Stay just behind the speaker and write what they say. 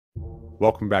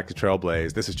Welcome back to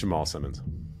Trailblaze. This is Jamal Simmons.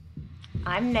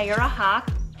 I'm Nayyera Haq.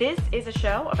 This is a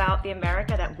show about the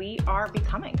America that we are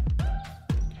becoming.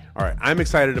 All right, I'm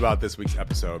excited about this week's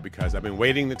episode because I've been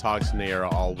waiting to talk to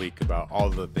Nayyera all week about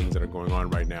all the things that are going on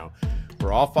right now.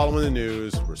 We're all following the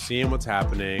news. We're seeing what's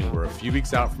happening. We're a few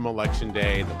weeks out from Election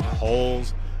Day. The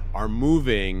polls are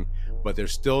moving, but they're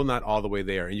still not all the way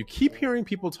there. And you keep hearing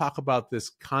people talk about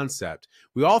this concept.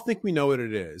 We all think we know what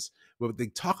it is, but they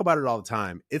talk about it all the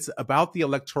time. It's about the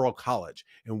Electoral College.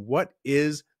 And what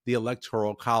is the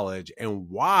Electoral College, and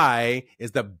why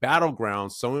is the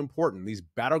battleground so important? These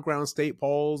battleground state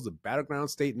polls, the battleground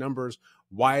state numbers,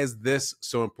 why is this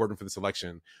so important for this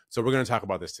election? So we're going to talk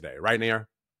about this today. Right, Nayyera?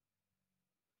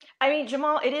 I mean,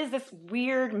 Jamal, it is this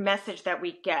weird message that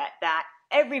we get that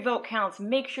every vote counts,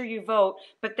 make sure you vote,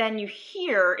 but then you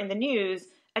hear in the news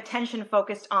attention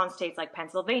focused on states like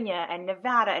Pennsylvania and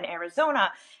Nevada and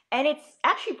Arizona, and it's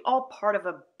actually all part of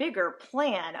a bigger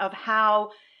plan of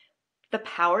how the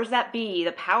powers that be,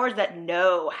 the powers that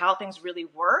know how things really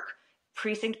work,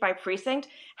 precinct by precinct,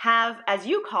 have, as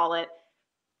you call it,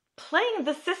 playing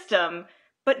the system,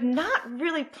 but not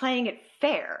really playing it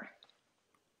fair.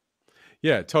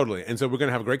 Yeah, totally. And so we're going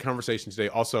to have a great conversation today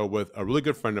also with a really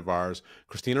good friend of ours,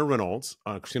 Christina Reynolds.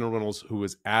 Christina Reynolds, who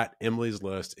is at Emily's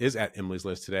List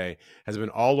today, has been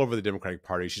all over the Democratic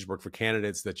Party. She's worked for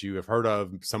candidates that you have heard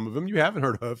of. Some of them you haven't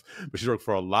heard of, but she's worked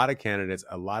for a lot of candidates,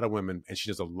 a lot of women, and she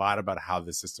knows a lot about how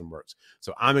the system works.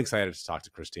 So I'm excited to talk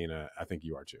to Christina. I think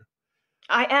you are too.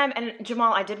 I am. And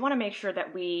Jamal, I did want to make sure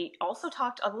that we also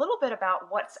talked a little bit about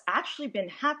what's actually been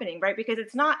happening, right? Because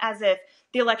it's not as if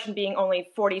the election being only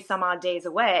 40 some odd days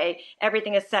away,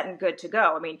 everything is set and good to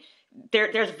go. I mean,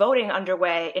 there's voting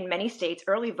underway in many states,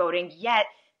 early voting, yet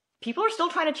people are still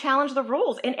trying to challenge the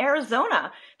rules. In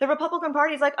Arizona, the Republican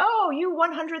Party is like, oh, you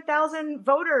 100,000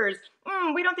 voters,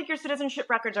 we don't think your citizenship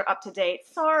records are up to date.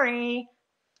 Sorry.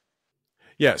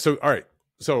 Yeah. So, all right.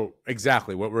 So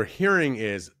exactly what we're hearing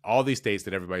is all these states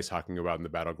that everybody's talking about in the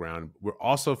battleground. We're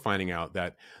also finding out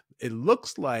that it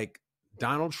looks like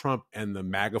Donald Trump and the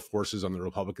MAGA forces on the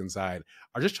Republican side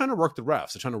are just trying to work the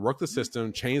refs. They're trying to work the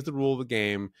system, change the rule of the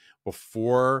game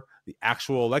before the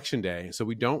actual election day. So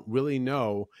we don't really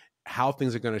know how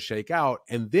things are going to shake out.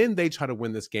 And then they try to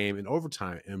win this game in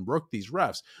overtime and work these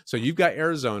refs. So you've got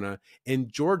Arizona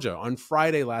and Georgia on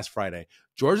last Friday.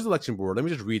 Georgia's election board, let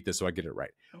me just read this so I get it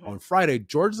right. On Friday,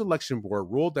 Georgia's election board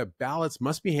ruled that ballots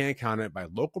must be hand counted by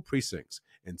local precincts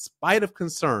in spite of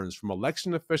concerns from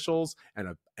election officials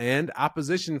and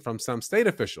opposition from some state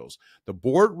officials. The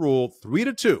board ruled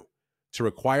 3-2 to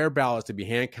require ballots to be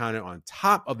hand counted on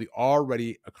top of the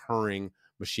already occurring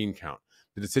machine count.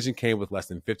 The decision came with less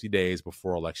than 50 days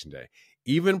before Election Day.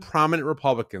 Even prominent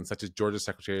Republicans, such as Georgia's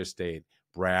Secretary of State,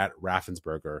 Brad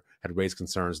Raffensperger, had raised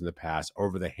concerns in the past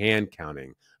over the hand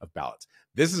counting of ballots.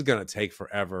 This is going to take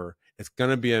forever. It's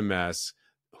going to be a mess.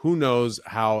 Who knows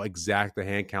how exact the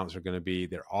hand counts are going to be?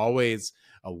 There's always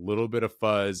a little bit of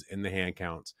fuzz in the hand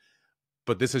counts.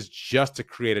 But this is just to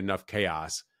create enough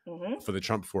chaos for the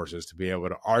Trump forces to be able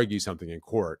to argue something in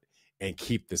court and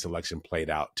keep this election played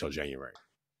out till January.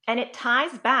 And it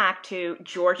ties back to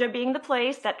Georgia being the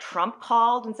place that Trump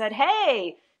called and said,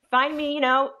 hey, find me,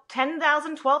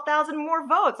 10,000, 12,000 more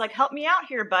votes. Like, help me out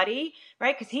here, buddy,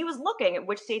 right? Because he was looking at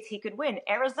which states he could win.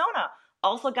 Arizona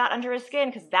also got under his skin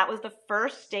because that was the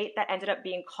first state that ended up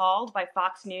being called by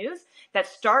Fox News that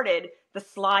started the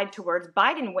slide towards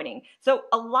Biden winning. So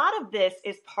a lot of this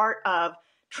is part of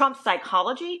Trump's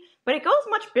psychology, but it goes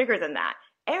much bigger than that.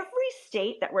 Every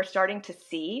state that we're starting to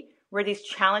see where these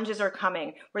challenges are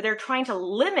coming, where they're trying to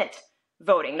limit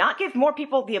voting, not give more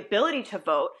people the ability to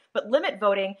vote, but limit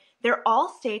voting, they're all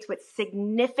states with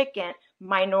significant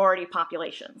minority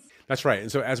populations. That's right.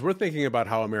 And so as we're thinking about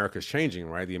how America's changing,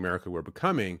 right, the America we're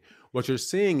becoming, what you're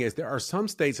seeing is there are some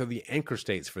states that are the anchor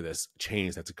states for this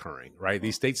change that's occurring, right?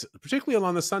 These states, particularly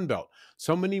along the Sun Belt,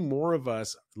 so many more of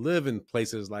us live in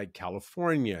places like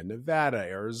California, Nevada,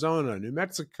 Arizona, New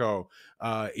Mexico,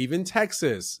 even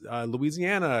Texas,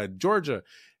 Louisiana, Georgia,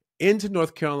 into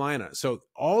North Carolina. So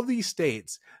all these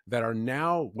states that are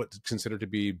now what's considered to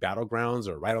be battlegrounds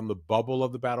or right on the bubble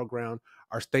of the battleground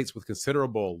are states with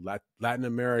considerable Latin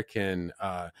American,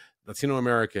 Latino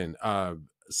American,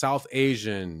 South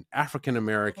Asian, African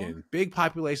American, big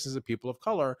populations of people of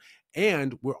color.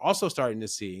 And we're also starting to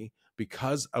see,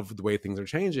 because of the way things are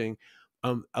changing,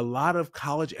 a lot of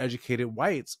college-educated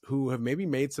whites who have maybe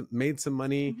made some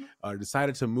money,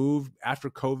 decided to move after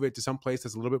COVID to some place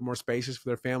that's a little bit more spacious for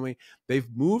their family. They've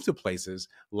moved to places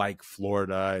like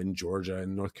Florida and Georgia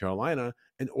and North Carolina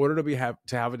in order to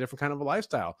have a different kind of a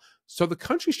lifestyle. So the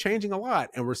country's changing a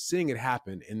lot, and we're seeing it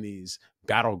happen in these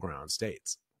battleground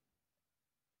states.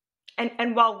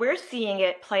 And while we're seeing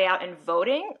it play out in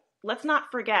voting, let's not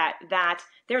forget that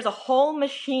there's a whole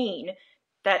machine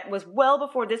that was well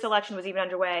before this election was even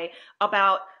underway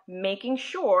about making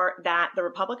sure that the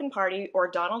Republican Party or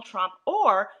Donald Trump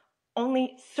or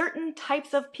only certain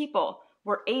types of people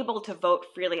were able to vote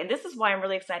freely. And this is why I'm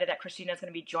really excited that Christina is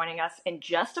going to be joining us in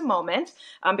just a moment,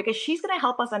 because she's going to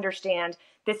help us understand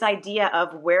this idea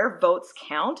of where votes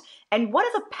count and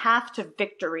what does a path to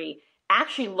victory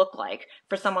actually look like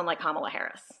for someone like Kamala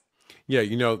Harris. Yeah,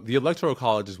 the Electoral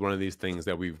College is one of these things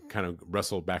that we've kind of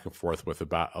wrestled back and forth with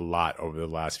about a lot over the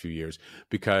last few years,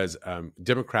 because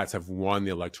Democrats have won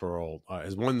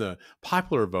has won the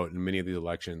popular vote in many of these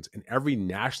elections, in every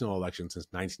national election since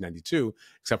 1992,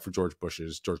 except for George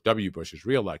W. Bush's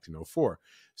reelect in 2004.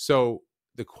 So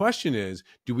the question is,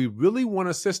 do we really want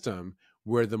a system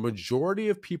where the majority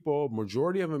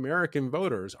of American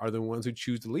voters are the ones who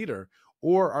choose the leader?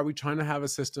 Or are we trying to have a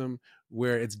system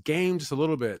where it's gamed just a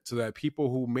little bit so that people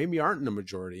who maybe aren't in the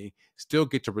majority still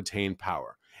get to retain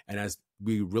power? And as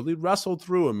we really wrestle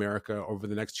through America over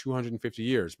the next 250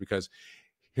 years, because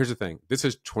here's the thing, this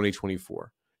is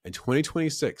 2024. And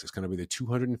 2026 is going to be the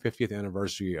 250th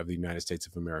anniversary of the United States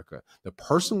of America. The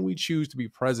person we choose to be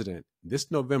president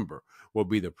this November will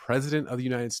be the president of the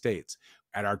United States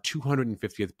at our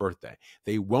 250th birthday.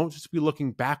 They won't just be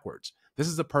looking backwards. This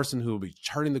is the person who will be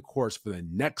charting the course for the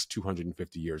next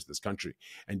 250 years of this country.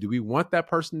 And do we want that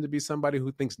person to be somebody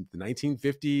who thinks the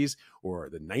 1950s or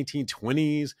the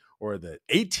 1920s or the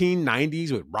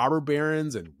 1890s with robber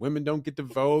barons and women don't get to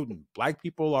vote and black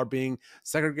people are being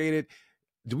segregated?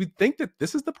 Do we think that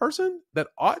this is the person that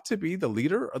ought to be the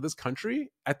leader of this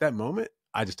country at that moment?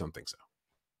 I just don't think so.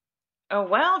 Oh,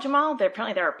 well, Jamal, there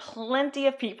are plenty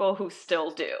of people who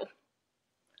still do.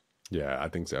 Yeah, I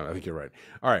think so. I think you're right.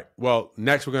 All right. Well,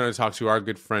 next we're going to talk to our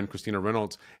good friend, Christina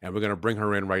Reynolds, and we're going to bring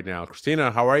her in right now.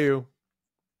 Christina, how are you?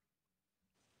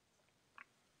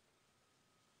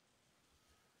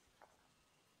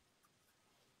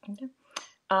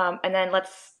 And then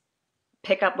let's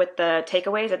pick up with the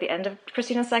takeaways at the end of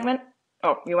Christina's segment.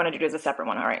 Oh, you want to do it as a separate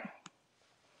one. All right.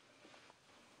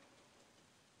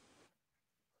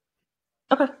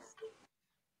 Okay.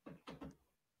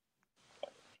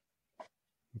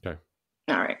 Okay.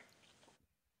 All right.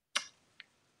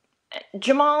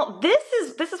 Jamal, this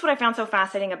is what I found so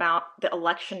fascinating about the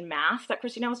election math that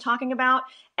Christina was talking about,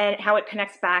 and how it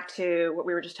connects back to what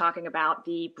we were just talking about,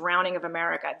 the browning of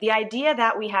America. The idea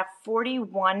that we have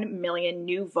 41 million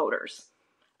new voters.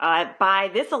 By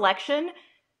this election,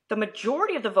 the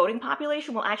majority of the voting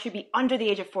population will actually be under the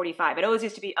age of 45. It always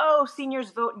used to be,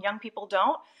 seniors vote and young people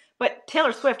don't. But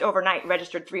Taylor Swift overnight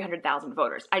registered 300,000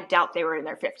 voters. I doubt they were in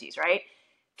their 50s, right?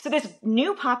 So this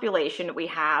new population that we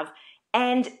have,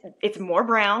 and it's more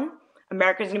brown.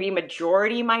 America's going to be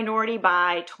majority minority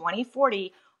by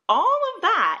 2040. All of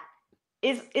that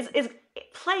is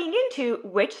playing into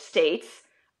which states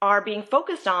are being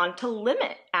focused on to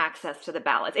limit access to the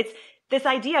ballots. It's this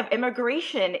idea of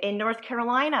immigration in North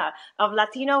Carolina, of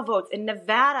Latino votes in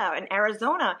Nevada and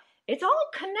Arizona. It's all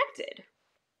connected.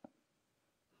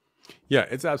 Yeah,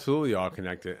 it's absolutely all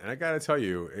connected. And I got to tell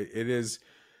you, it's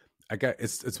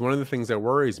one of the things that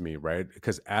worries me, right?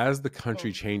 Because as the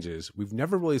country changes, we've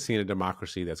never really seen a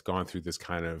democracy that's gone through this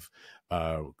kind of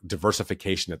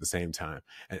diversification at the same time.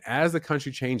 And as the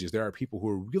country changes, there are people who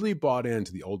are really bought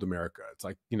into the old America. It's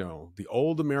like, the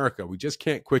old America, we just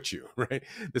can't quit you, right?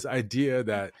 This idea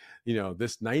that,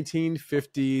 this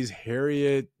 1950s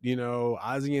Harriet,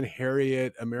 Ozzie and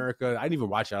Harriet America. I didn't even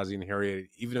watch Ozzie and Harriet,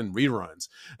 even in reruns.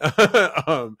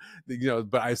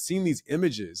 But I've seen these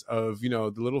images of,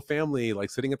 the little family like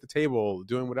sitting at the table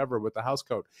doing whatever with the house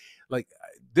coat. Like,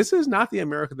 this is not the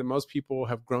America that most people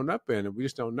have grown up in, and we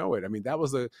just don't know it. I mean,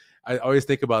 I always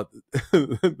think about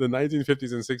the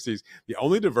 1950s and 60s. The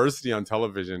only diversity on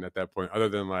television at that point, other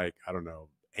than like, I don't know,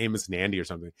 Amos and Andy or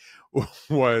something,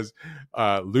 was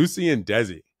Lucy and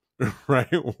Desi,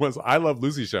 right? Was I Love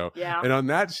Lucy show. Yeah. And on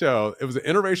that show, it was an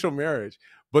interracial marriage,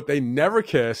 but they never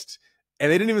kissed,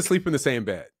 and they didn't even sleep in the same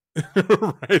bed.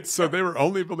 Right, so they were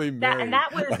only really married, and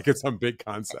that was like it's some big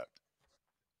concept.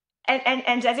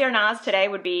 And Desi Arnaz today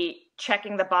would be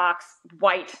checking the box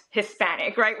white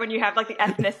Hispanic, right? When you have like the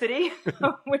ethnicity,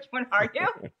 which one are you?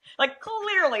 Like,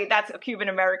 clearly that's a Cuban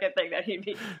American thing that he'd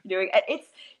be doing. It's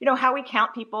how we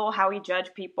count people, how we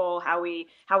judge people, how we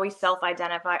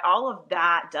self-identify. All of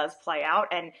that does play out,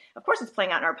 and of course it's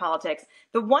playing out in our politics.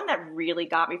 The one that really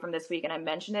got me from this week, and I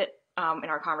mentioned it in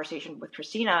our conversation with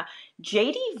Christina,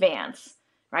 J.D. Vance,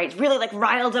 right, really like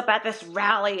riled up at this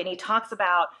rally, and he talks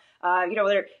about,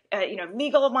 whether,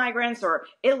 legal migrants or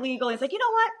illegal. And it's like, you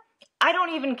know what? I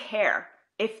don't even care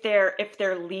if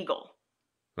they're legal.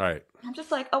 Right. I'm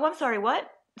just like, oh, I'm sorry, what?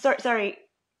 Sorry,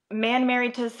 man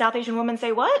married to South Asian woman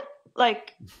say what?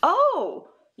 Like, oh,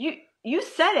 you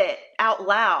said it out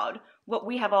loud. What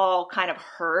we have all kind of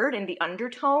heard in the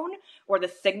undertone or the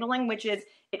signaling, which is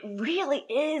it really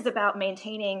is about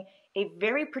maintaining a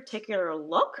very particular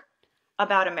look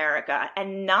about America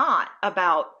and not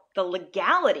about the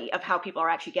legality of how people are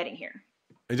actually getting here.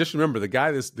 And just remember, the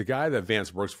guy that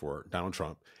Vance works for, Donald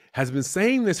Trump, has been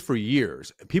saying this for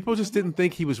years. People just didn't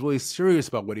think he was really serious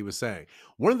about what he was saying.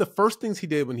 One of the first things he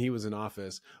did when he was in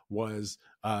office was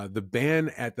the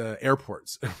ban at the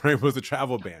airports, right? Was the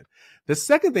travel ban. The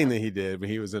second thing that he did when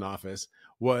he was in office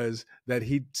was that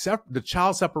the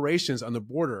child separations on the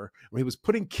border, when he was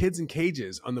putting kids in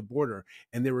cages on the border,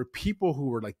 and there were people who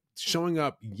were like showing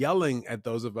up, yelling at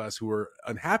those of us who were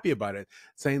unhappy about it,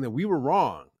 saying that we were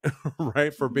wrong,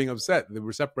 right, for being upset that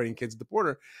we're separating kids at the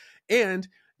border. And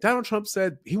Donald Trump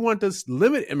said he wanted to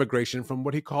limit immigration from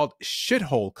what he called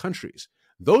shithole countries.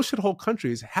 Those shithole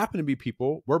countries happen to be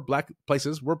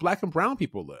places where black and brown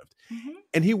people lived. Mm-hmm.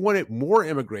 And he wanted more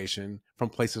immigration from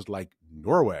places like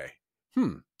Norway.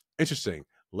 Interesting.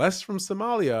 Less from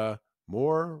Somalia,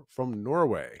 more from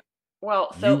Norway.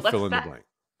 Well, so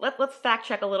let's fact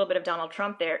check a little bit of Donald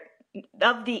Trump there.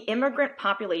 Of the immigrant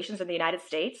populations in the United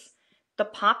States, the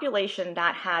population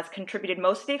that has contributed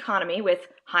most to the economy with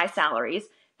high salaries,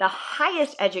 the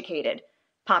highest educated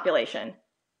population,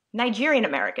 Nigerian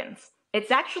Americans.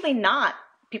 It's actually not,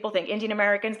 people think Indian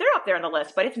Americans, they're up there on the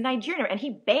list, but it's Nigerian. And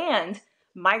he banned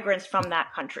migrants from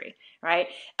that country, right?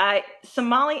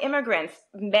 Somali immigrants,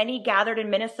 many gathered in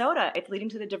Minnesota. It's leading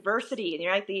to the diversity and,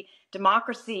 right, the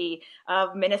democracy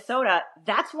of Minnesota.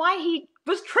 That's why he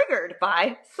was triggered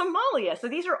by Somalia. So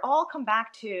these are all come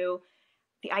back to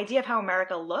the idea of how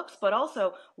America looks, but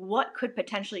also what could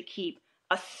potentially keep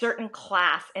a certain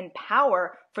class in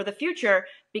power for the future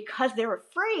because they're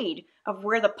afraid of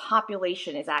where the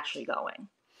population is actually going.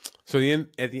 So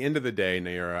at the end of the day,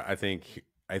 Nayyera, I think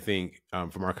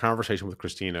from our conversation with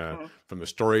Christina, from the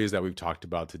stories that we've talked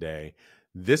about today,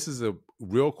 this is a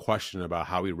real question about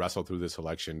how we wrestle through this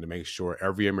election to make sure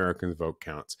every American's vote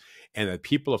counts and that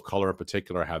people of color in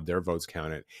particular have their votes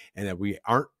counted and that we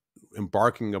aren't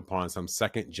embarking upon some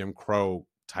second Jim Crow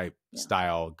type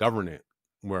style governing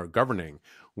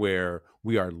where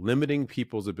we are limiting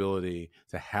people's ability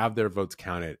to have their votes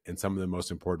counted in some of the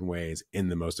most important ways in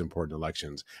the most important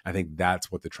elections. I think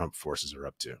that's what the Trump forces are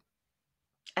up to.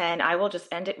 And I will just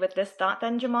end it with this thought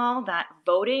then, Jamal, that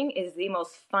voting is the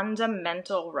most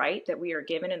fundamental right that we are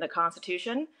given in the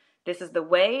Constitution. This is the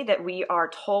way that we are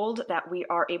told that we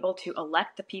are able to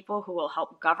elect the people who will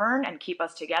help govern and keep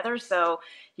us together. So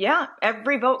yeah,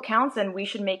 every vote counts and we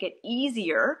should make it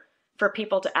easier for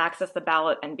people to access the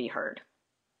ballot and be heard.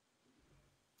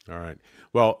 All right.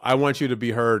 Well, I want you to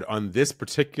be heard on this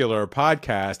particular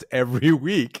podcast every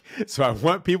week. So I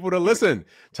want people to listen.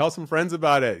 Tell some friends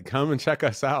about it. Come and check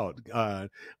us out.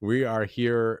 We are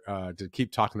here to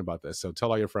keep talking about this. So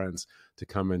tell all your friends to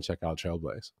come and check out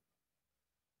Trailblaze.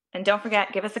 And don't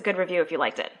forget, give us a good review if you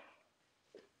liked it.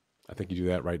 I think you do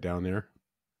that right down there.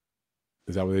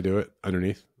 Is that where they do it?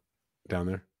 Underneath? Down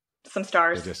there? Some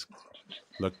stars. They just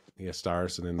look,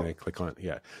 stars, and then they click on it.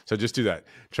 Yeah. So just do that.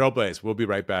 Trailblaze. We'll be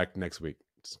right back next week.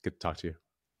 It's good to talk to you.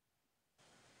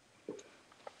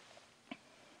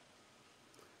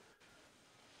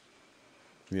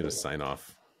 We need to sign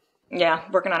off. Yeah,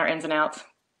 working on our ins and outs.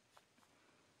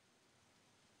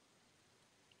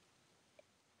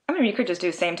 I mean, you could just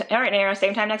do same time. All right, Nayyera,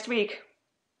 same time next week.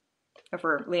 If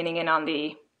we're leaning in on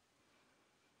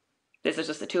this is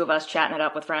just the two of us chatting it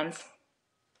up with friends.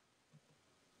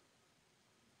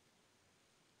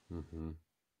 Mm-hmm.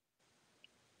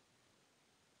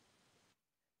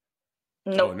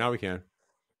 Nope. Oh, now we can.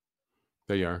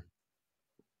 There you are.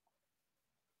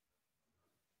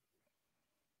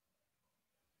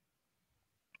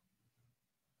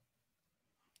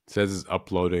 It says it's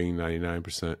uploading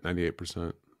 99%,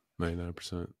 98%,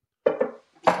 99%.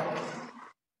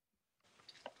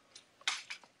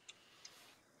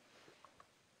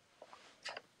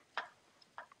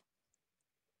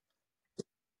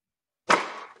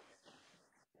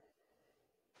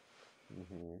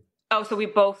 Mm-hmm. Oh, so we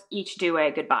both each do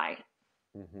a goodbye.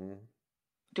 Mm-hmm.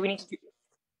 Do we need to do?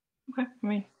 Okay, I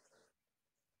mean.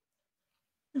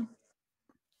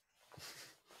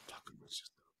 Talk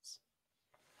amongst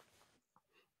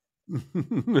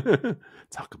yourselves.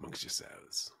 Talk amongst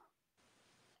yourselves.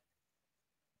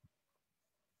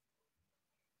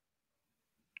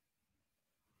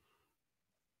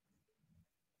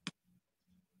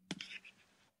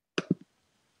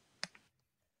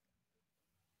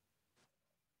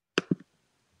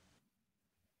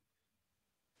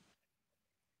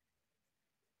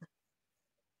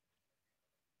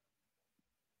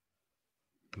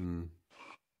 Mm.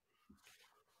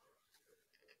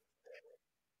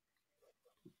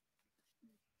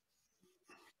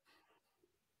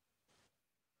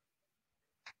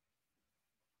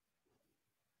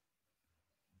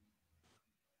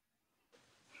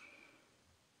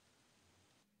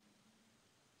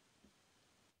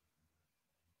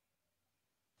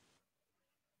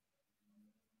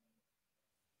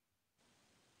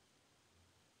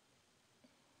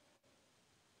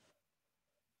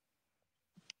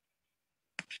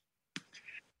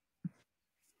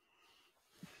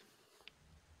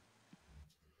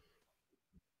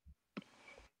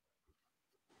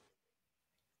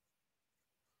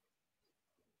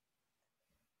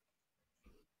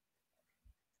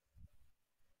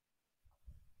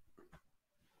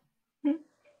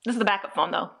 This is the backup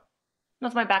phone, though.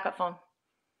 That's my backup phone.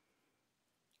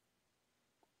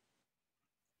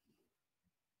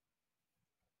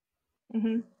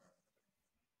 Mm-hmm.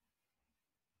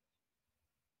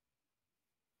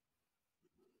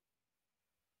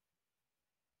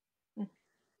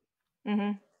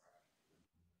 Mm-hmm.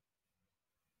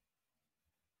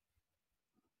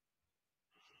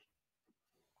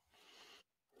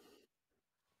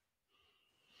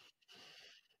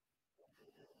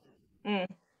 Mm.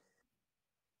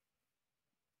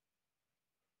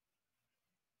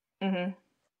 Mm-hmm.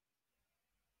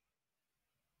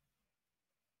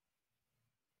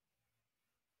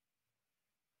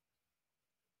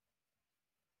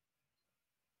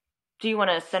 Do you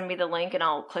want to send me the link and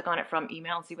I'll click on it from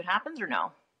email and see what happens, or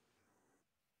no?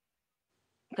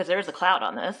 Because there is a cloud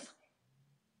on this.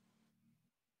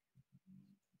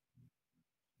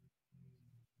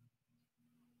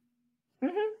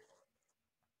 Mm-hmm.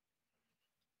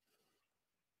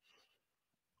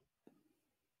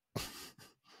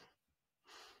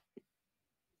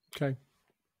 Okay.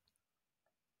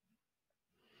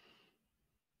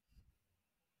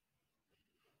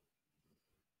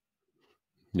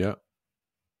 Yeah.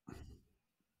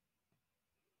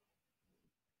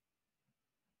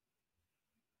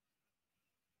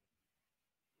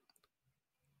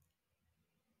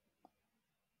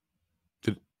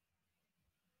 Did,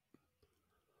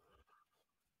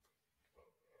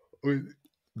 I mean,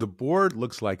 the board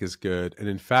looks like it's good, and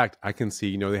in fact, I can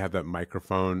see. They have that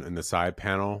microphone in the side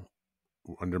panel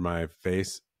under my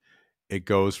face. It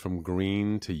goes from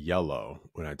green to yellow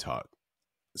when I talk.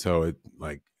 So it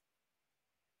like,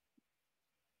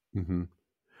 hmm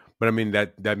but I mean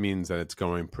that means that it's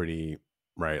going pretty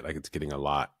right. Like it's getting a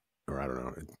lot, or I don't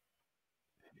know.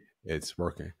 It's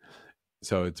working.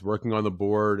 So it's working on the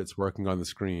board. It's working on the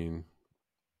screen.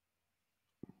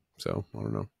 So I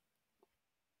don't know.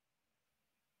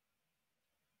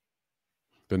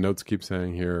 The notes keep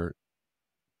saying here.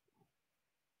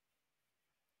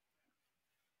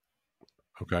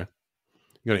 Okay,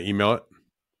 you gonna email it?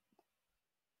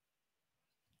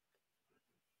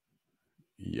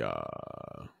 Yeah.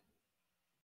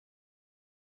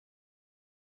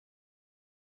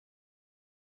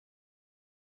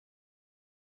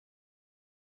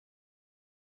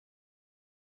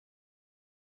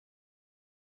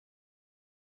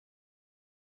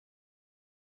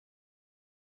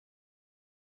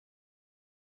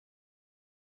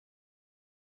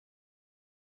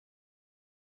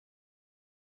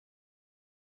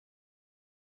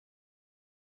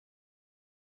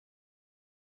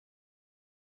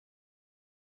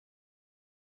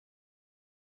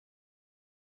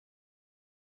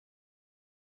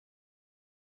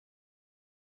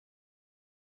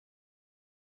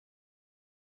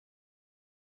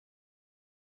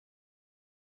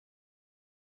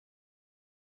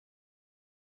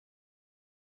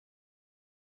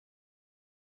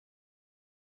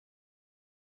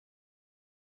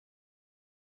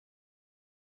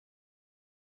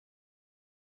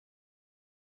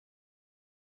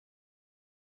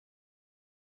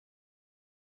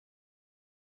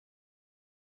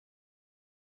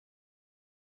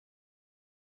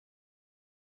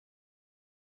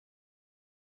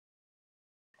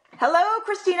 Hello,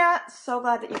 Christina. So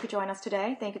glad that you could join us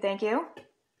today. Thank you. Thank you.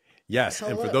 Yes,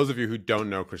 Hello. and for those of you who don't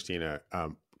know Christina,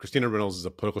 Christina Reynolds is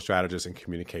a political strategist and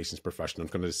communications professional.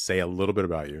 I'm going to say a little bit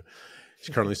about you.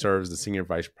 She currently serves as the Senior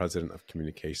Vice President of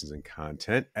Communications and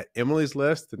Content at Emily's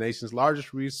List, the nation's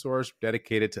largest resource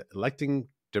dedicated to electing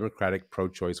Democratic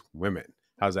pro-choice women.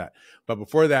 How's that? But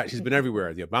before that, she's been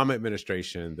everywhere. The Obama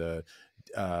administration, the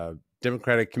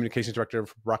Democratic Communications Director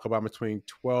for Barack Obama's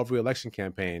 2012 re-election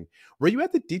campaign. Were you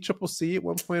at the DCCC at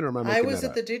one point, or am I making I was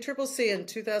that at up? the DCCC in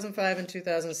 2005 and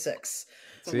 2006.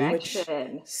 See? Which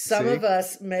Connection. some See? of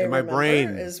us may In my remember brain.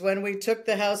 is when we took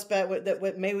the House back.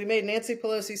 We made Nancy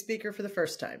Pelosi Speaker for the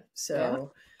first time.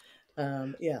 So,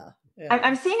 yeah, Yeah.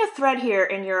 I'm seeing a thread here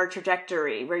in your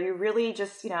trajectory where you really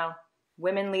just,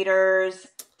 women leaders,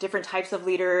 different types of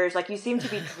leaders, like you seem to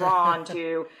be drawn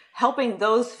to helping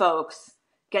those folks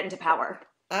get into power.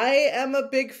 I am a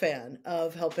big fan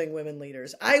of helping women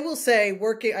leaders. I will say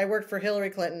I worked for Hillary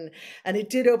Clinton, and it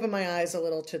did open my eyes a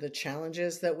little to the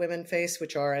challenges that women face,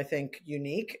 which are, I think,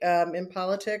 unique in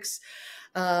politics.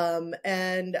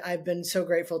 And I've been so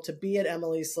grateful to be at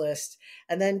Emily's List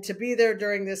and then to be there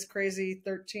during this crazy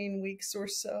 13 weeks or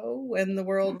so when the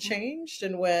world changed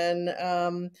and when,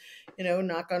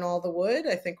 knock on all the wood,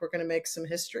 I think we're going to make some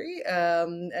history.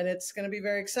 And it's going to be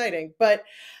very exciting. But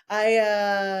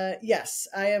yes,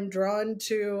 I am drawn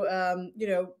to,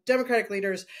 Democratic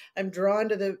leaders. I'm drawn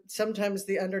to sometimes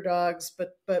the underdogs,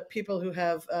 but people who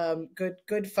have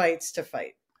good fights to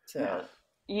fight. So.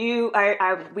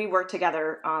 We worked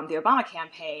together on the Obama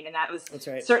campaign, and that was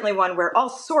certainly one where all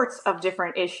sorts of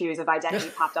different issues of identity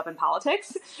popped up in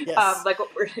politics. Yes.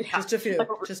 Just a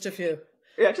few.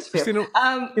 Yeah, just a few.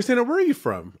 Christina, where are you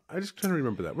from? I just trying to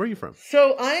remember that. Where are you from?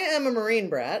 So I am a Marine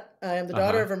brat. I am the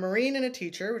daughter of a Marine and a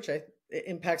teacher, which it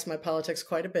impacts my politics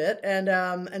quite a bit.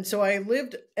 And so I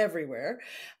lived everywhere.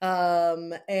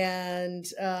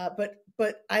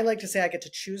 But I like to say I get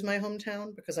to choose my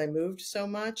hometown because I moved so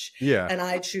much. Yeah. And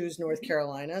I choose North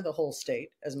Carolina, the whole state,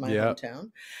 as my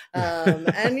hometown.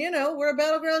 And, we're a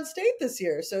battleground state this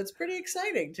year. So it's pretty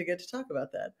exciting to get to talk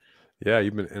about that. Yeah,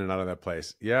 you've been in and out of that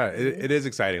place. Yeah, it is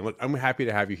exciting. Look, I'm happy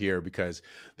to have you here because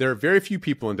there are very few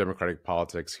people in Democratic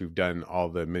politics who've done all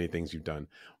the many things you've done,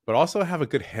 but also have a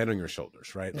good head on your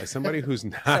shoulders, right? Like somebody who's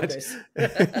not,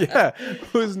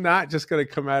 who's not just going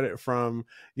to come at it from,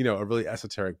 a really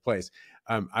esoteric place.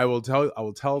 I will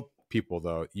tell people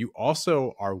though, you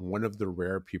also are one of the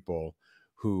rare people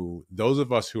who, those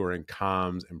of us who are in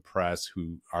comms and press,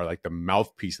 who are like the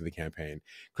mouthpiece of the campaign.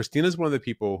 Christina's one of the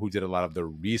people who did a lot of the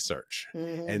research.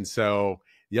 And so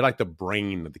you're like the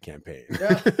brain of the campaign.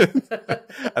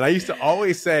 And I used to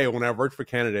always say when I worked for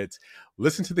candidates,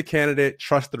 listen to the candidate,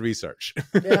 trust the research.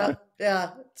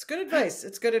 Yeah. It's good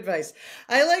advice.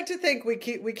 I like to think we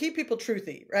keep people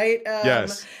truthy, right?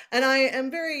 Yes. And I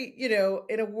am very,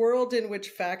 in a world in which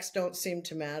facts don't seem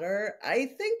to matter, I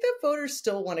think that voters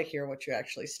still want to hear what you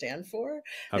actually stand for.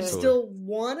 Absolutely. And still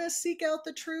want to seek out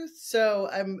the truth. So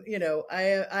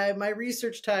my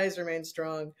research ties remain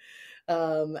strong.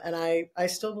 And I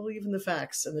still believe in the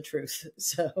facts and the truth.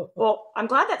 So, well, I'm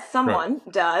glad that someone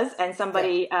does, and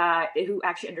somebody who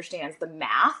actually understands the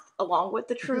math along with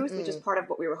the truth, which is part of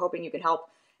what we were hoping you could help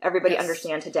everybody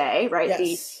understand today, right?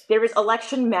 Yes. There is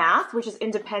election math, which is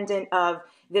independent of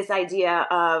this idea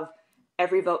of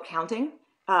every vote counting.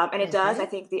 And it does. I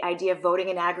think the idea of voting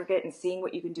in aggregate and seeing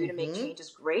what you can do to make change is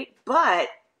great. But,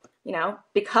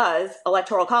 because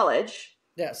Electoral College,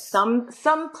 some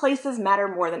places matter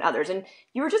more than others. And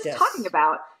you were just talking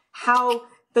about how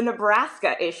the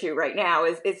Nebraska issue right now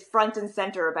is front and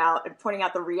center about and pointing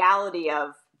out the reality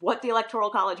of what the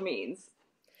Electoral College means.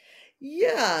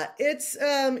 Yeah, it's,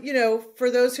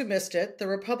 for those who missed it, the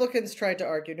Republicans tried to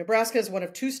argue Nebraska is one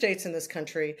of two states in this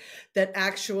country that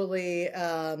actually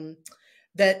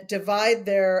that divide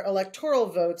their electoral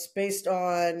votes based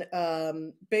on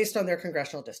their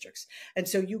congressional districts. And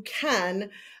so you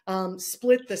can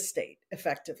split the state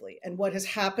effectively. And what has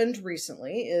happened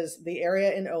recently is the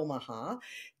area in Omaha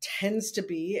tends to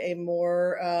be a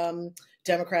more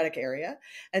Democratic area.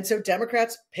 And so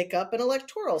Democrats pick up an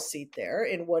electoral seat there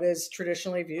in what is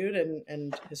traditionally viewed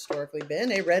and historically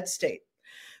been a red state.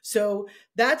 So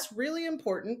that's really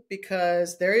important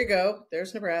because there you go,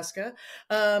 there's Nebraska.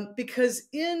 Because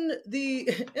in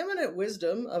the eminent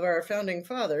wisdom of our founding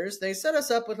fathers, they set us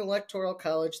up with an electoral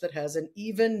college that has an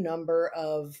even number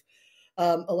of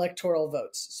electoral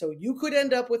votes. So you could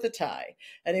end up with a tie.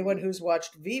 Anyone who's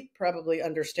watched Veep probably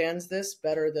understands this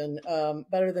better than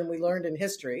we learned in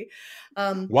history.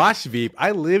 Watch Veep. I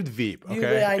lived Veep.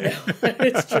 Okay, I know.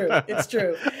 It's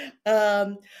true.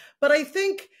 But I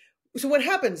think. So what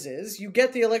happens is you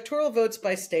get the electoral votes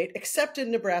by state, except in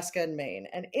Nebraska and Maine.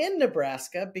 And in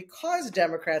Nebraska, because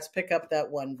Democrats pick up that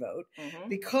one vote,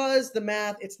 because the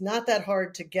math, it's not that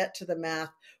hard to get to the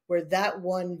math where that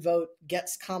one vote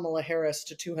gets Kamala Harris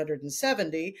to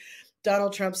 270,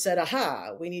 Donald Trump said,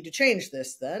 aha, we need to change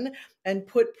this then, and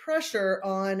put pressure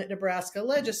on Nebraska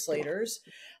legislators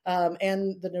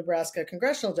and the Nebraska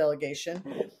congressional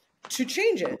delegation to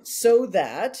change it so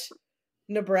that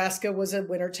Nebraska was a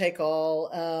winner-take-all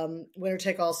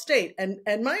state.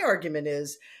 And my argument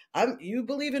is, you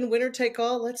believe in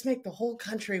winner-take-all? Let's make the whole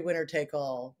country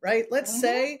winner-take-all, right? Let's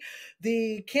say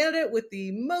the candidate with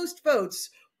the most votes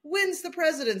wins the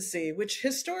presidency, which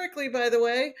historically, by the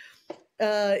way,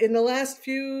 in the last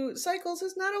few cycles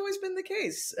has not always been the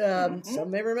case. Some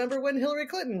may remember when Hillary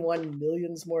Clinton won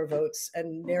millions more votes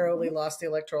and narrowly lost the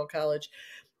Electoral College.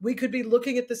 We could be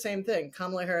looking at the same thing.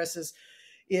 Kamala Harris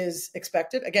is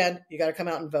expected. Again, you got to come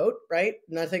out and vote, right?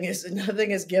 Nothing is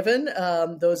given.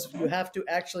 You have to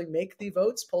actually make the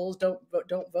votes. Polls don't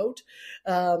vote.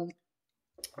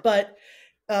 But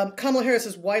Kamala Harris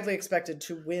is widely expected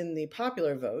to win the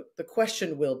popular vote. The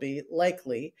question will be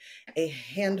likely a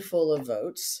handful of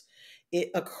votes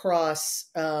across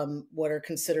what are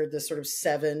considered the sort of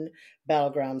 7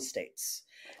 battleground states.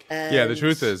 And the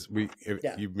truth is,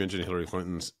 you mentioned Hillary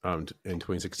Clinton's in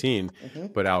 2016,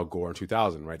 but Al Gore in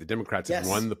 2000, right? The Democrats have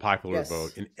won the popular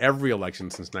vote in every election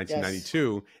since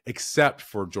 1992, except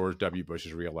for George W.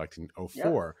 Bush's reelection in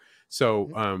 2004.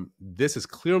 So this is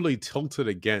clearly tilted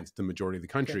against the majority of the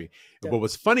country. But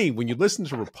what's funny, when you listen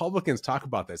to Republicans talk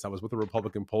about this, I was with a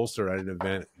Republican pollster at an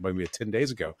event maybe 10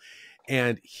 days ago,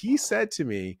 and he said to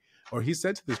me, or he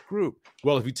said to this group,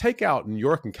 well, if you take out New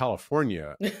York and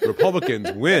California,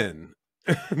 Republicans win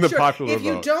the popular vote. If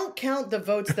you don't count the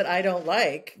votes that I don't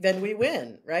like, then we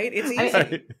win, right? It's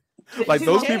easy. Like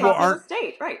those people aren't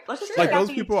state, right? Let's just like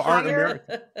those people aren't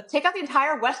American. Take out the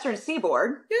entire Western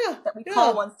Seaboard that we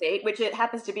call one state, which it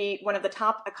happens to be one of the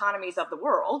top economies of the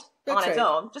world on its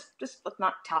own. Just let's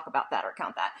not talk about that or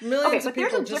count that. Millions but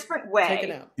there's a different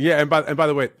way. Yeah, and by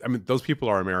the way, I mean those people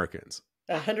are Americans.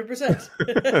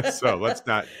 100%. So let's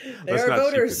not. They are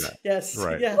voters. Yes.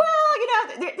 Right. Yeah. Well,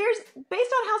 there's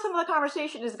based on how some of the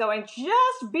conversation is going,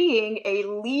 just being a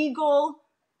legal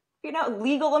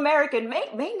American may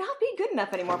not be good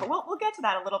enough anymore. But we'll get to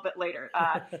that a little bit later.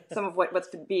 Some of what's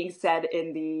being said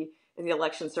in the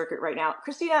election circuit right now.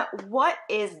 Christina, what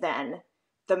is then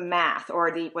the math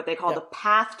or what they call the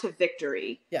path to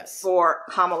victory for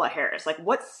Kamala Harris? Like,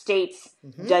 what states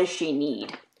does she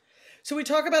need? So we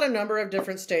talk about a number of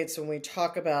different states when we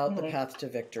talk about the path to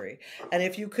victory. And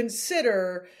if you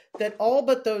consider that all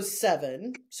but those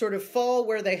 7 sort of fall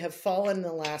where they have fallen in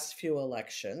the last few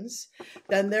elections,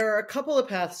 then there are a couple of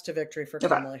paths to victory for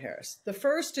Kamala Harris. The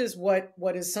first is what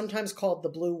is sometimes called the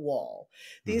blue wall.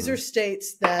 These are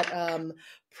states that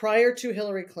prior to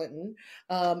Hillary Clinton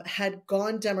had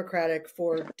gone Democratic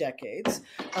for decades.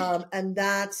 And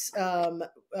that's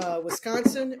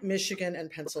Wisconsin, Michigan,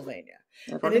 and Pennsylvania.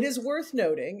 And it is worth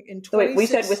noting in 2016. Wait, we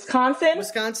said Wisconsin?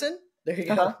 Wisconsin. There you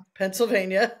go.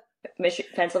 Pennsylvania.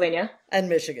 Pennsylvania. And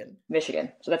Michigan.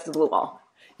 Michigan. So that's the blue wall.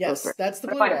 Yes, that's the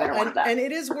blue wall. And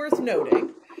it is worth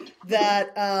noting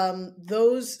that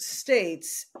those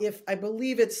states, if I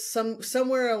believe it's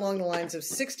somewhere along the lines of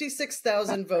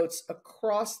 66,000 votes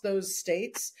across those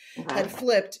states had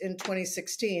flipped in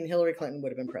 2016, Hillary Clinton would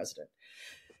have been president.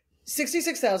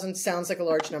 66,000 sounds like a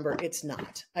large number. It's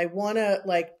not. I want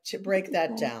to break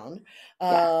that down.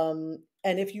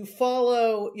 And if you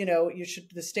follow, you should,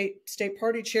 the state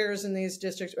party chairs in these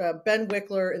districts, Ben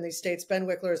Wickler in these states, Ben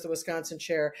Wickler is the Wisconsin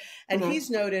chair. And he's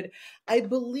noted, I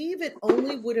believe it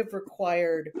only would have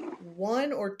required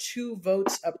 1 or 2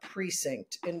 votes a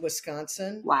precinct in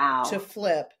Wisconsin to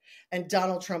flip. And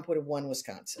Donald Trump would have won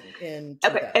Wisconsin in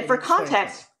and for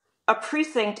context, a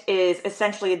precinct is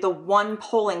essentially the one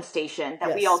polling station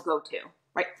that we all go to,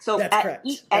 right? So that's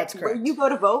correct. Where you go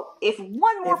to vote, if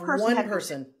one more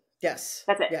person yes,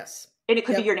 that's it. Yes, and it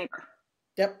could be your neighbor.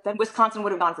 Yep. Then Wisconsin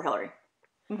would have gone for Hillary.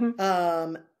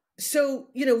 So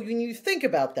when you think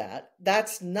about that,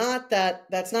 that's not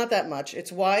that much.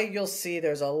 It's why you'll see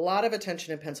there's a lot of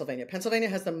attention in Pennsylvania. Pennsylvania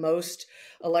has the most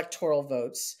electoral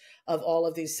votes of all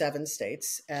of these 7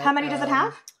 states. How many does it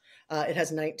have? It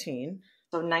has 19.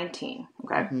 So 19.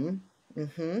 Okay.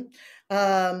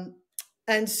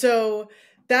 And so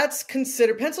that's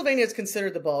considered, Pennsylvania is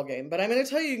considered the ball game, but I'm going to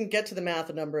tell you can get to the math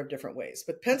a number of different ways.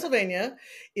 But Pennsylvania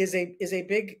is a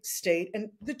big state.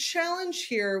 And the challenge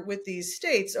here with these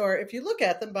states are, if you look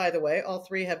at them, by the way, all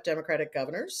 3 have Democratic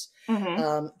governors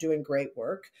doing great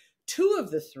work. 2 of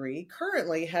the 3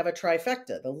 currently have a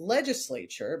trifecta. The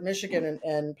legislature, Michigan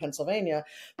and Pennsylvania,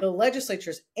 the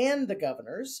legislatures and the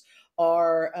governors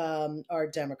are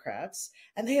Democrats,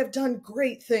 and they have done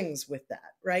great things with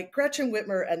that, right? Gretchen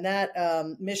Whitmer and that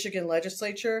Michigan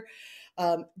legislature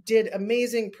did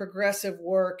amazing progressive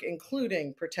work,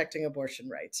 including protecting abortion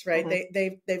rights, right?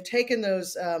 They've taken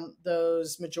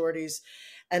those majorities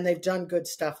and they've done good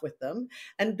stuff with them.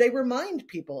 And they remind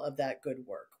people of that good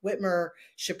work. Whitmer,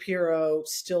 Shapiro,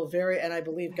 still and I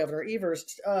believe Governor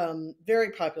Evers,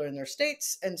 very popular in their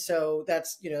states. And so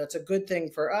that's a good thing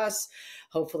for us.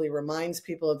 Hopefully reminds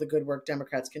people of the good work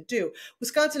Democrats can do.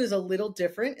 Wisconsin is a little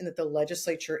different in that the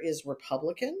legislature is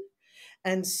Republican.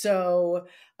 And so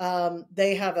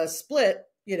they have a split,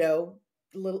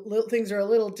 things are a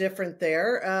little different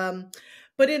there.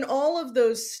 But in all of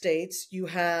those states, you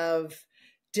have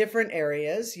different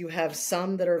areas. You have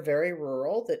some that are very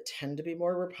rural that tend to be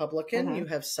more Republican. You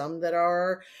have some that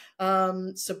are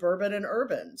suburban and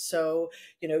urban. So,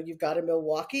 you've got a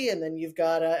Milwaukee, and then you've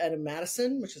got a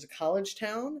Madison, which is a college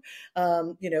town.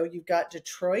 You've got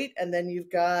Detroit, and then you've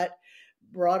got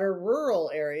broader rural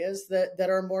areas that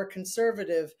are more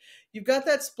conservative. You've got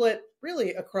that split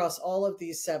really across all of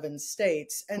these 7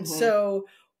 states. And so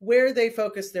where they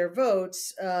focus their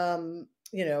votes,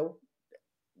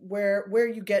 where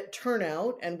you get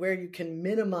turnout and where you can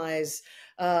minimize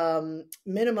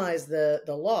the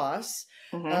loss,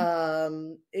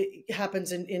 it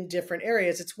happens in different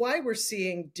areas. It's why we're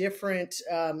seeing different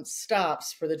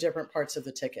stops for the different parts of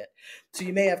the ticket. So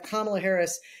you may have Kamala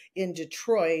Harris in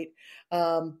Detroit,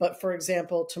 but for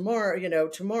example,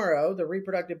 tomorrow, the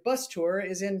reproductive bus tour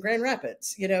is in Grand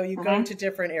Rapids. You go to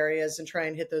different areas and try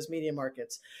and hit those media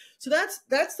markets. So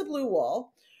that's the blue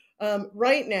wall.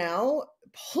 Right now,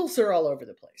 polls are all over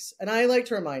the place. And I like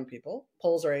to remind people,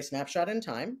 polls are a snapshot in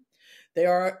time. They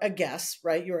are a guess,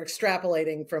 right? You're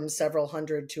extrapolating from several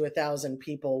hundred to 1,000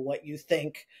 people what you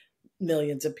think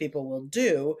millions of people will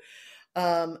do.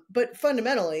 But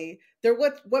fundamentally, they're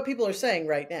what people are saying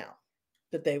right now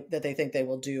that they think they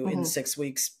will do in 6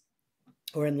 weeks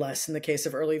or in less in the case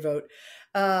of early vote.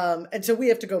 And so we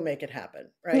have to go make it happen,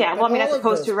 right? Yeah, well, but as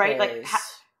opposed to, right, polls, like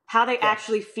how they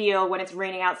actually feel when it's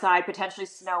raining outside, potentially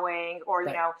snowing, or,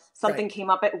 something came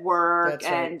up at work. That's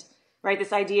and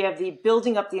this idea of the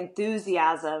building up the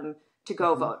enthusiasm to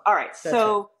go vote. All right.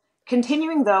 So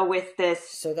continuing though with this.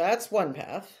 So that's one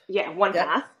path. Yeah. One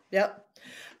path. Yep.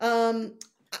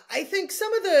 I think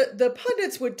some of the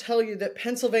pundits would tell you that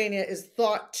Pennsylvania is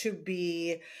thought to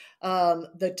be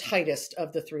the tightest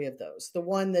of the 3 of those, the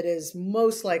one that is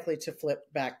most likely to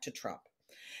flip back to Trump.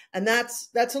 And that's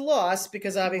a loss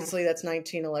because obviously that's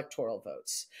 19 electoral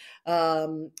votes.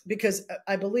 Because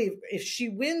I believe if she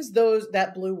wins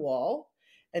that blue wall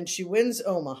and she wins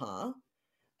Omaha,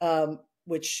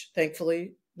 which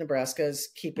thankfully Nebraska is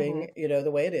keeping, the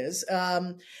way it is.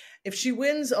 If she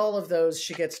wins all of those,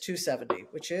 she gets 270,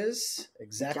 which is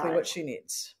exactly what she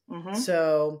needs.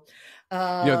 So,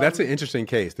 that's an interesting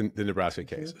case, the Nebraska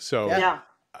case. So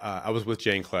I was with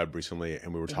Jane Klebb recently,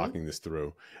 and we were talking this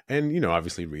through, and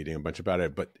obviously reading a bunch about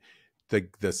it. But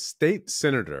the state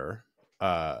senator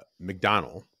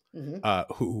McDonnell,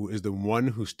 who is the one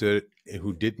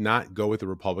who did not go with the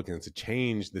Republicans to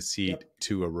change the seat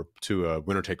to a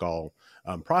winner take all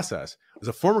process, was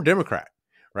a former Democrat.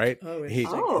 Right.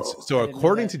 So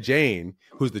according to Jane,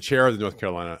 who's the chair of the of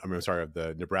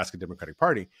the Nebraska Democratic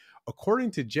Party,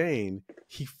 according to Jane,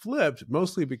 he flipped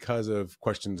mostly because of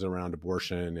questions around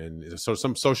abortion and so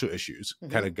some social issues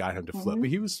kind of got him to flip. But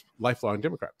he was a lifelong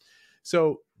Democrat.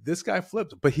 So this guy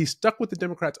flipped, but he stuck with the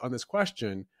Democrats on this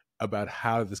question about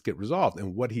how this get resolved.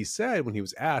 And what he said when he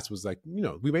was asked was like,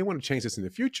 we may want to change this in the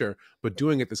future, but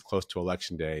doing it this close to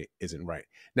Election Day isn't right.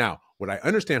 Now, what I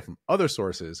understand from other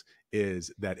sources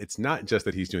is that it's not just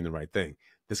that he's doing the right thing.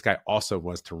 This guy also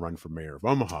wants to run for mayor of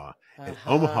Omaha. And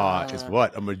Omaha is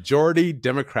what? A majority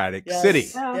Democratic city.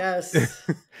 Yes.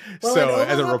 Well, so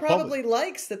as a Republican, probably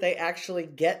likes that they actually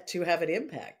get to have an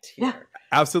impact here. Yeah.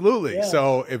 Absolutely. Yeah.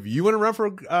 So if you want to run for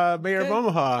mayor of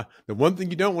Omaha, the one thing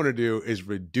you don't want to do is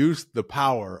reduce the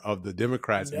power of the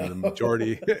Democrats in the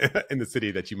majority in the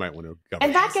city that you might want to govern.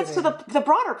 And that gets to the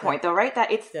broader point, though, right?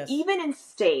 That it's even in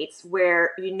states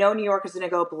where New York is going to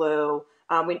go blue,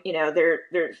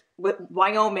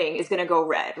 Wyoming is going to go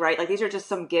red, right? Like these are just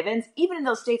some givens. Even in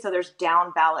those states, though, there's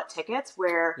down ballot tickets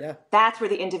where that's where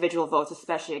the individual votes,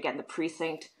 especially again the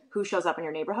precinct, who shows up in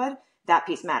your neighborhood, that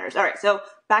piece matters. All right, so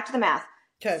back to the math.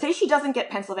 Okay. Say she doesn't get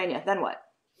Pennsylvania, then what?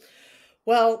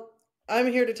 Well,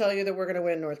 I'm here to tell you that we're going to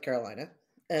win North Carolina,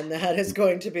 and that is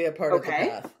going to be a part of the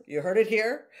path. You heard it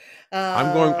here.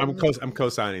 I'm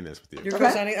co-signing this with you. You're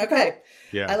co-signing? Okay.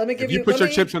 Yeah. Let me give if you put your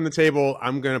chips on the table,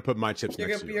 I'm going to put my chips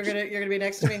next to yours. You're going to be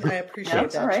next to me? I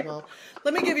appreciate that, Jamal.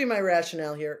 Let me give you my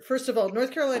rationale here. First of all,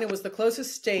 North Carolina was the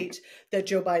closest state that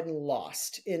Joe Biden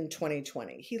lost in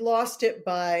 2020. He lost it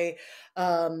by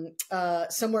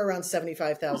somewhere around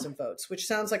 75,000 votes, which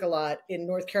sounds like a lot. In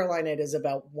North Carolina, it is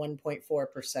about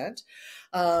 1.4%.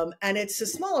 And it's a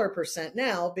smaller percent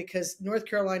now because North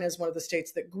Carolina is one of the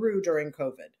states that grew during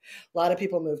COVID. A lot of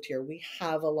people moved here. We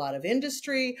have a lot of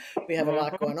industry. We have a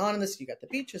lot going on in this. You got the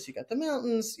beaches, you got the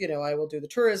mountains. I will do the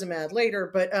tourism ad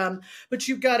later, but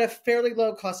you've got a fairly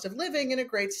low cost of living and a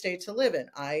great state to live in.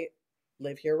 I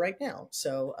live here right now.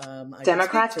 So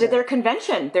Democrats did their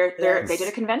convention. They did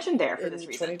a convention there for this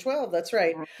reason. 2012. That's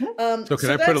right. So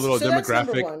can I put a little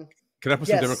demographic? Can I put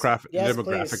some Yes. Yes,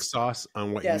 demographic please. sauce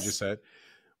on what you just Yes. said?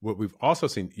 What we've also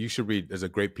seen, you should read, there's a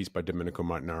great piece by Domenico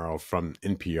Montanaro from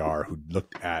NPR who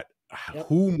looked at Yep.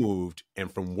 who moved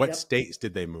and from what Yep. states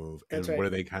did they move That's and right. what are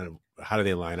they how do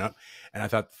they line up? And I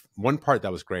thought one part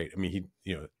that was great. I mean,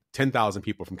 10,000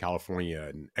 people from California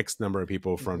and X number of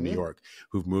people from New York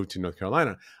who've moved to North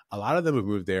Carolina. A lot of them have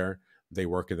moved there. They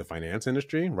work in the finance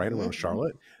industry, right around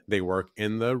Charlotte. They work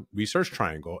in the Research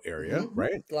Triangle area,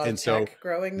 right? A lot And of so tech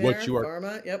growing there, what you are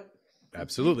pharma. Yep.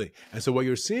 absolutely. And so what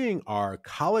you're seeing are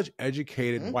college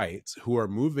educated whites who are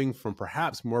moving from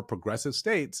perhaps more progressive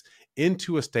states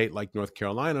into a state like North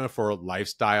Carolina for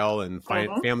lifestyle and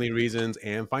family reasons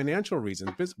and financial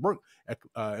reasons, work,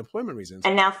 employment reasons.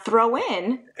 And now throw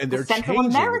in and the they're Central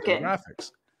changing American. the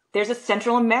demographics. There's a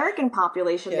Central American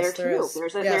population Yes, there too.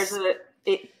 there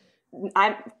is.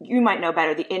 You might know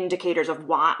better the indicators of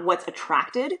what's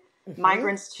attracted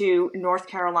migrants to North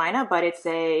Carolina, but it's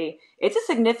a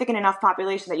significant enough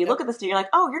population that you look at the state, you're like,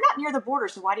 oh, you're not near the border,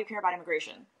 so why do you care about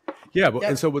immigration? Yeah, but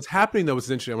and so what's happening though is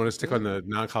interesting. I want to stick on the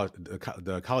non-college,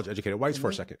 the college educated whites for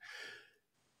a second.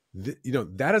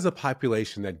 That is a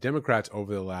population that Democrats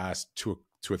over the last two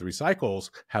or three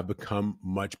cycles have become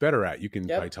much better at. You can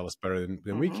probably tell us better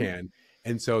than we can.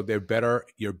 And so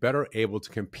you're better able to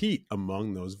compete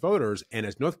among those voters. And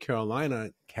as North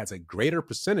Carolina has a greater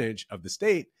percentage of the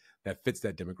state that fits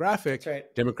that demographic,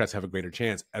 Democrats have a greater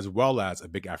chance, as well as a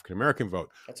big African-American vote,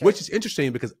 which is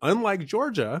interesting because unlike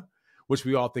Georgia, which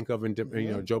we all think of in,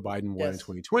 Joe Biden won in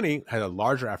 2020, had a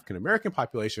larger African-American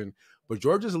population, but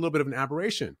Georgia's a little bit of an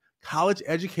aberration.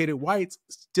 College-educated whites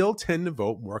still tend to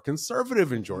vote more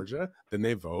conservative in Georgia than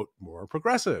they vote more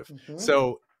progressive.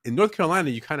 So in North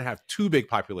Carolina, you kind of have two big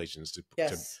populations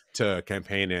to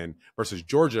campaign in versus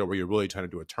Georgia, where you're really trying to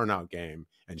do a turnout game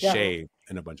and shade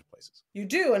in a bunch of places. You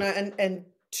do, and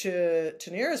to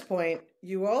Nayyera's point,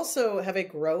 you also have a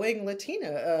growing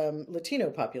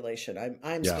Latino population.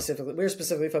 We're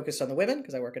specifically focused on the women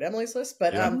because I work at Emily's List,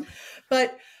 so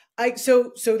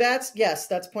that's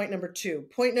point number 2.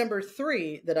 Point number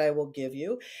 3 that I will give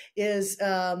you is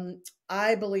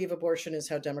I believe abortion is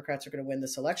how Democrats are going to win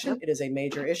this election. It is a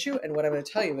major issue. And what I'm going to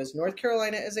tell you is North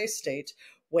Carolina is a state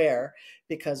where,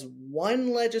 because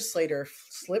one legislator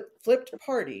flipped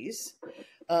parties,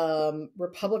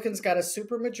 Republicans got a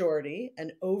supermajority,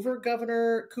 and over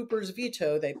Governor Cooper's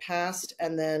veto, they passed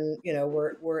and then,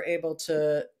 were able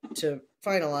to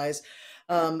finalize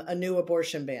a new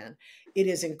abortion ban. It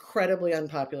is incredibly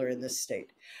unpopular in this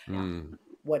state.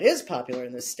 What is popular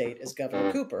in this state is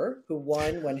Governor Cooper, who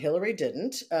won when Hillary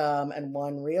didn't, and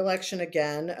won re-election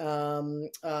again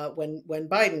when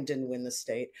Biden didn't win the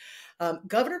state.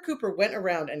 Governor Cooper went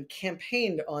around and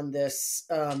campaigned on this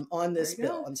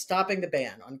bill, on stopping the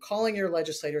ban, on calling your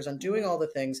legislators, on doing all the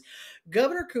things.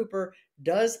 Governor Cooper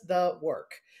does the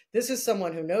work. This is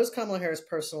someone who knows Kamala Harris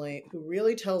personally, who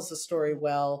really tells the story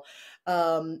well.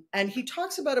 And he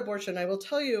talks about abortion. I will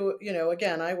tell you,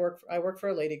 again, I work for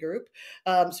a lady group.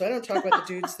 So I don't talk about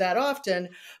the dudes that often,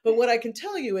 but what I can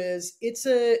tell you is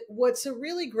what's a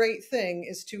really great thing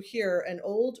is to hear an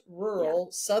old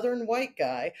rural Southern white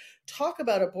guy talk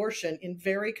about abortion in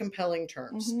very compelling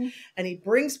terms. And he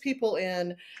brings people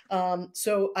in.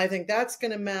 So I think that's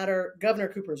going to matter. Governor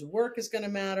Cooper's work is going to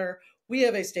matter. We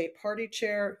have a state party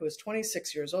chair who is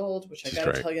 26 years old, which I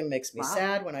got to tell you makes me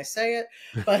sad when I say it.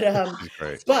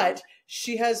 But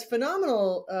she has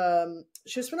phenomenal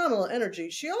energy.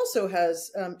 She also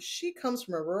has she comes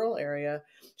from a rural area.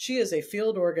 She is a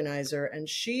field organizer, and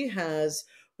she has,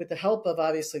 with the help of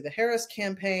obviously the Harris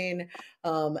campaign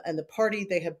and the party,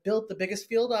 they have built the biggest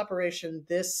field operation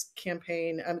this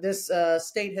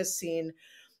state has seen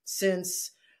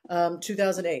since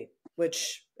 2008,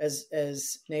 which, as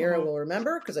Nayyera will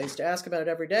remember, because I used to ask about it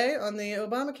every day on the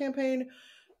Obama campaign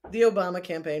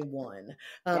won.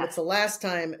 It's the last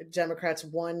time Democrats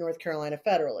won North Carolina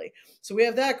federally. So we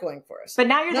have that going for us. But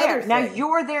now you're there. Now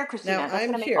you're there, Christina. Now That's I'm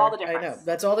going to here. make all the difference. I know.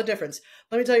 That's all the difference.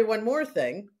 Let me tell you one more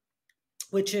thing,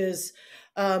 which is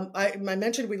I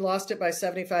mentioned we lost it by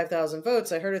 75,000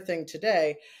 votes. I heard a thing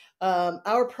today.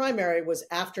 Our primary was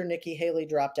after Nikki Haley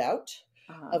dropped out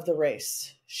of the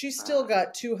race. She still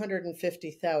got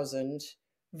 250,000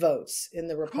 votes in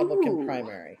the Republican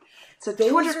primary. So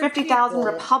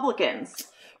 250,000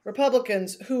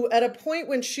 Republicans who, at a point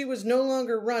when she was no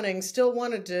longer running, still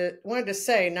wanted to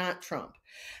say not Trump.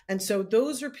 And so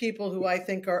those are people who I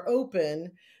think are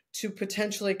open to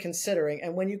potentially considering.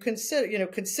 And when you consider,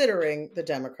 considering the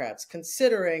Democrats,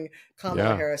 considering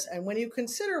Kamala Harris, and when you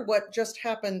consider what just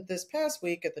happened this past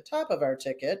week at the top of our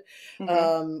ticket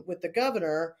with the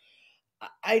governor,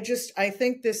 I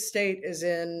think this state is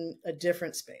in a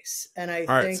different space, and I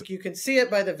All think right. you can see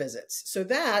it by the visits. So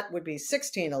that would be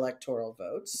 16 electoral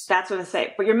votes. That's what I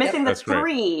say. But you're missing the That's great.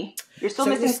 3. You're still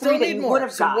So missing we 3 still that need you more. would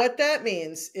have So got. what that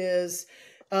means is,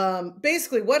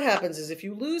 basically what happens is if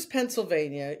you lose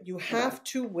Pennsylvania, you have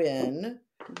to win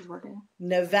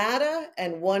Nevada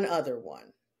and one other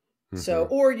one. So,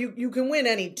 or you can win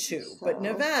any 2, but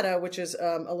Nevada, which is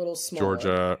a little smaller,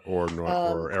 Georgia or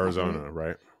or Arizona,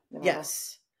 right?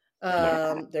 Yes.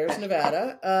 There's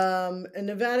Nevada. And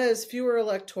Nevada has fewer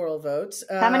electoral votes.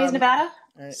 How many is Nevada?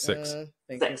 6.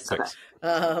 Thank you. 6.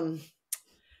 Now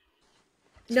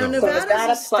So Nevada's Nevada a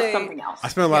plus state. something else. I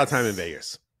spent a lot of time in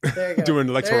Vegas There you go. doing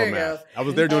electoral There you math. go. I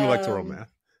was there doing electoral math.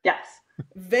 Yes.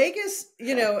 Vegas,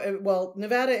 well,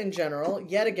 Nevada in general,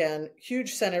 yet again,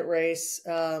 huge Senate race.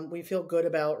 We feel good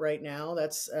about right now.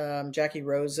 That's Jackie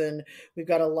Rosen. We've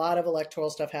got a lot of electoral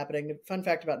stuff happening. Fun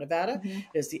fact about Nevada, it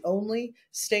is the only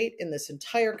state in this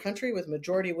entire country with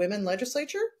majority women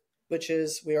legislature, which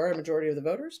is, we are a majority of the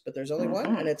voters, but there's only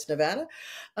one, and it's Nevada.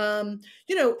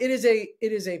 It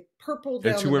is a purple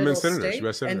down And 2 the women middle senators, state,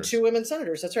 U.S. senators. and 2 women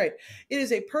senators. That's right. It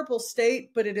is a purple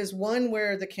state, but it is one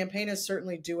where the campaign is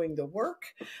certainly doing the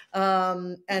work,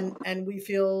 and we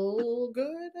feel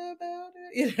good about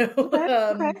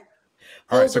it.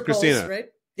 All right, so Christina, polls, right?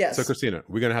 Yes. So Christina,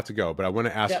 we're gonna have to go, but I want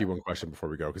to ask you one question before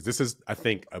we go, because this is, I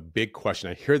think, a big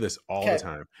question. I hear this all the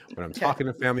time when I'm talking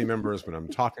to family members, when I'm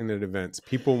talking at events.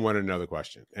 People want to know the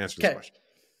question. Answer this question: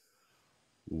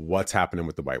 what's happening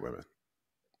with the white women?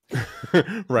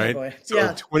 Right? Oh, so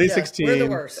in 2016, we're the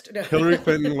worst. Hillary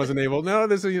Clinton wasn't able. No,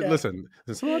 listen.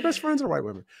 Some of my best friends are white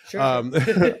women. Sure.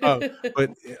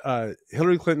 But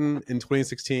Hillary Clinton in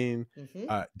 2016,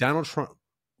 Donald Trump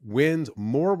wins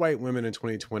more white women in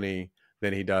 2020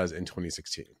 than he does in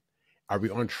 2016. Are we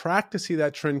on track to see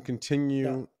that trend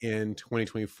continue in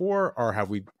 2024, or have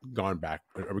we gone back?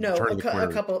 Are we turning the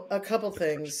corner? A couple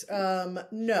things.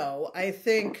 No, I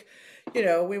think,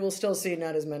 we will still see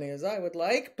not as many as I would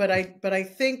like, but I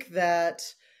think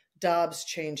that Dobbs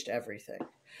changed everything.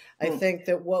 I think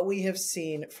that what we have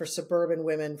seen for suburban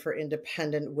women, for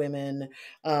independent women,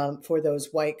 for those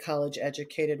white college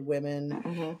educated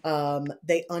women,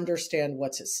 they understand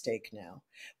what's at stake now.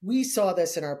 We saw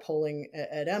this in our polling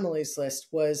at Emily's list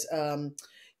was,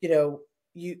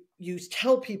 you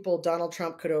tell people Donald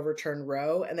Trump could overturn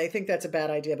Roe, and they think that's a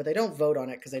bad idea, but they don't vote on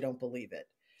it because they don't believe it.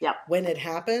 Yeah. When it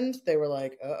happened, they were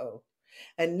like, uh-oh.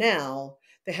 And now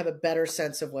they have a better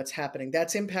sense of what's happening.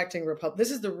 That's impacting This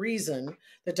is the reason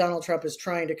that Donald Trump is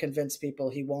trying to convince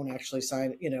people he won't actually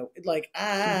sign, no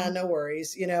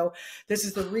worries. This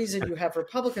is the reason you have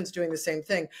Republicans doing the same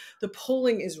thing. The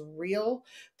polling is real.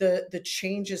 The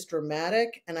change is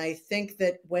dramatic. And I think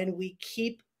that when we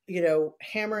keep,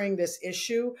 hammering this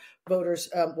issue, voters,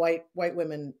 white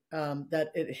women, that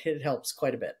it helps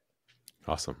quite a bit.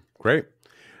 Awesome. Great.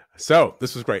 So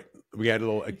this was great. We had a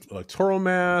little electoral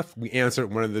math. We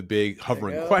answered one of the big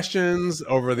hovering questions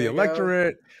over the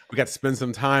electorate. We got to spend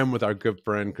some time with our good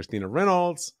friend, Christina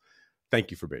Reynolds.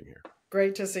 Thank you for being here.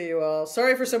 Great to see you all.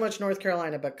 Sorry for so much North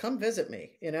Carolina, but come visit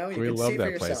me. You We can love see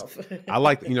that for yourself. place. I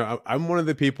like, I'm one of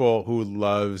the people who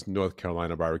loves North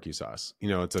Carolina barbecue sauce.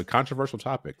 It's a controversial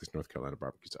topic, this North Carolina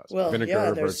barbecue sauce. Well,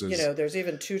 vinegar there's, versus... there's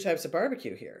even 2 types of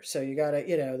barbecue here. So you got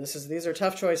to, these are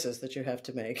tough choices that you have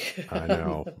to make. I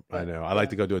know. I like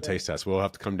to go do a taste test. We'll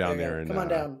have to come down there and come on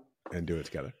down and do it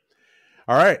together.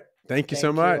 All right. Thank you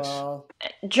so much.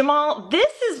 Jamal,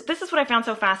 this is what I found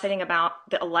so fascinating about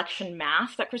the election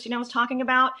math that Christina was talking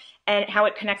about, and how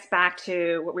it connects back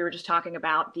to what we were just talking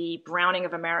about, the browning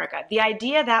of America. The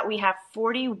idea that we have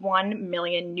 41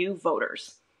 million new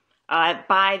voters.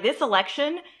 By this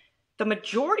election, the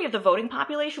majority of the voting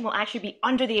population will actually be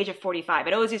under the age of 45.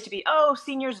 It always used to be,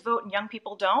 seniors vote and young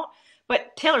people don't.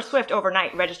 But Taylor Swift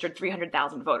overnight registered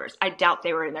 300,000 voters. I doubt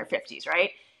they were in their 50s,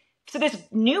 right? So this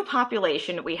new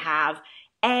population that we have,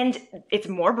 and it's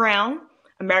more brown.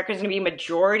 America's going to be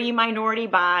majority minority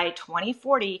by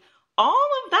 2040. All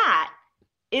of that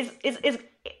is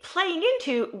playing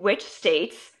into which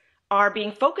states are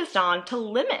being focused on to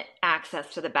limit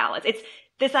access to the ballots. It's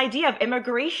this idea of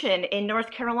immigration in North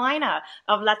Carolina,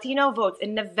 of Latino votes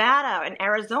in Nevada and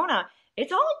Arizona.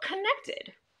 It's all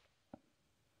connected.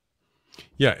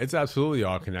 Yeah, it's absolutely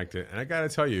all connected. And I got to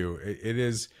tell you, it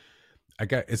is...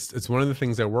 it's one of the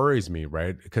things that worries me,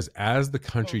 right? Because as the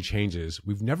country changes,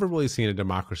 we've never really seen a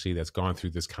democracy that's gone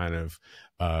through this kind of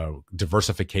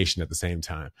diversification at the same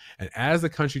time. And as the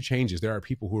country changes, there are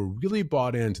people who are really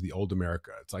bought into the old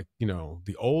America. It's like,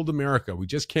 the old America, we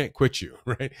just can't quit you,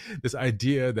 right? This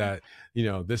idea that,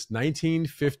 this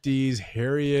 1950s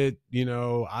Harriet,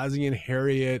 Ozzie and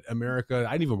Harriet America.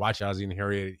 I didn't even watch Ozzie and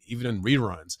Harriet, even in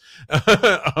reruns.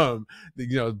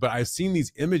 But I've seen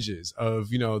these images of,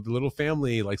 the little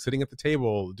family, like sitting at the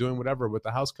table, doing whatever with the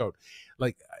housecoat.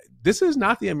 Like, this is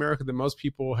not the America that most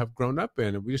people have grown up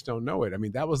in, and we just don't know it. I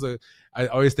mean, I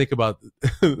always think about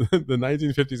the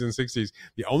 1950s and 60s.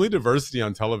 The only diversity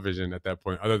on television at that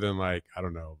point, other than like, I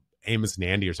don't know, Amos and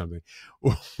Andy or something,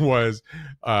 was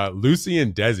Lucy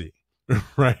and Desi,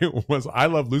 right? Was I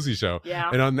Love Lucy show. Yeah.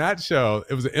 And on that show,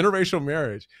 it was an interracial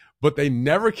marriage, but they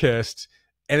never kissed,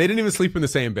 and they didn't even sleep in the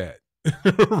same bed.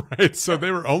 Right? So they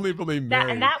were only really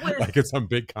married like it's some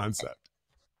big concept.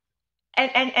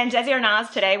 And Desi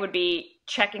Arnaz today would be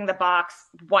checking the box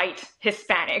white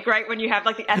Hispanic, right? When you have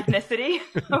like the ethnicity,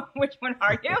 which one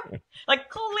are you? Like,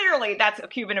 clearly that's a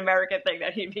Cuban American thing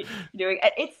that he'd be doing.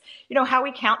 It's, how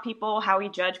we count people, how we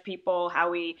judge people, how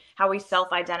we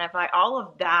self-identify, all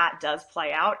of that does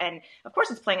play out. And of course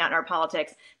it's playing out in our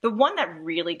politics. The one that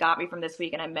really got me from this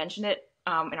week, and I mentioned it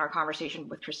in our conversation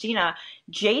with Christina,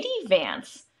 JD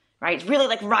Vance, right? Really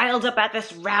like riled up at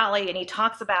this rally, and he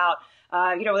talks about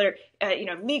whether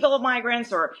legal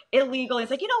migrants or illegal.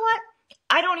 It's like, you know what?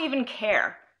 I don't even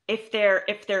care if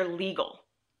they're legal.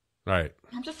 Right.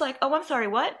 I'm just like, oh, I'm sorry,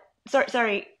 what?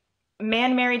 Sorry,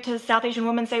 man married to South Asian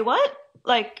woman, say what?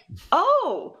 Like,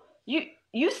 oh,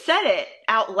 you said it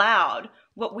out loud.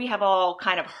 What we have all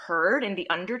kind of heard in the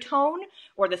undertone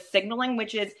or the signaling,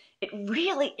 which is it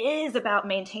really is about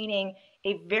maintaining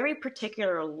a very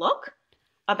particular look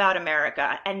about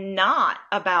America and not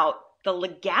about the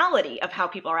legality of how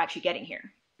people are actually getting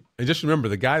here. And just remember,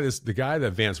 the guy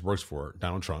that Vance works for,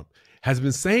 Donald Trump, has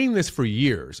been saying this for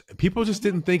years. People just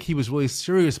didn't think he was really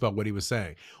serious about what he was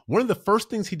saying. One of the first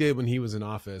things he did when he was in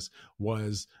office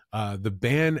was the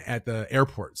ban at the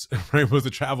airports, right? Was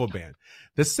the travel ban.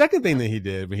 The second thing that he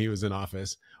did when he was in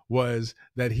office was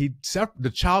that the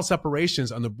child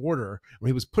separations on the border, when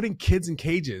he was putting kids in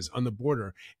cages on the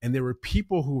border, and there were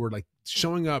people who were like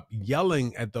showing up,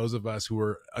 yelling at those of us who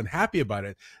were unhappy about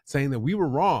it, saying that we were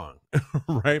wrong,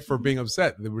 right? For being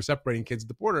upset that we're separating kids at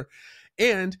the border.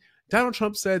 And Donald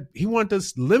Trump said he wanted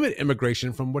to limit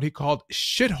immigration from what he called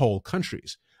shithole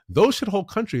countries. Those shithole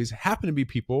countries happen to be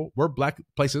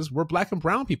places where black and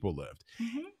brown people lived.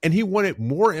 Mm-hmm. And he wanted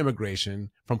more immigration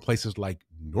from places like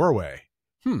Norway.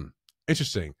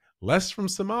 Interesting. Less from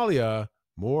Somalia,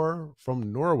 more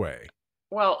from Norway.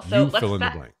 Well, so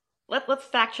let's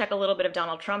fact check a little bit of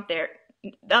Donald Trump there.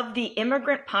 Of the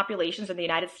immigrant populations in the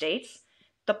United States,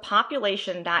 the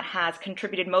population that has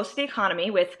contributed most to the economy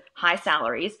with high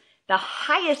salaries, the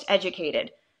highest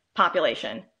educated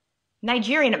population,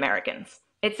 Nigerian Americans.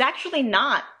 It's actually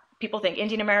not, people think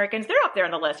Indian Americans, they're up there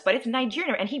on the list, but it's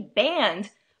Nigerian. And he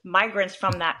banned migrants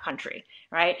from that country,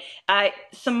 right?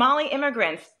 Somali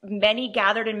immigrants, many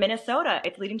gathered in Minnesota.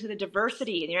 It's leading to the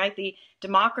diversity and the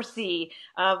democracy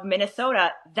of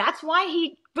Minnesota. That's why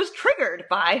he was triggered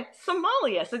by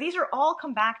Somalia. So these are all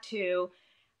come back to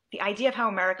the idea of how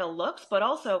America looks, but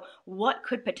also what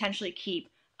could potentially keep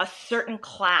a certain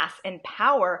class in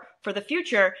power for the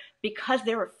future because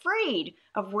they're afraid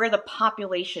of where the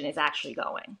population is actually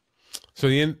going. So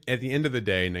at the end of the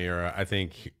day, Nayyera, I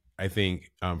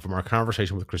think from our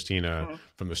conversation with Christina,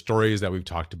 from the stories that we've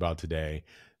talked about today,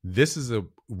 this is a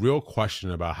real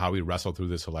question about how we wrestle through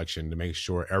this election to make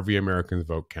sure every American's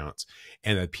vote counts,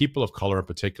 and that people of color in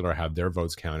particular have their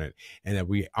votes counted, and that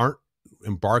we aren't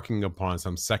embarking upon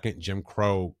some second Jim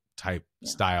Crow type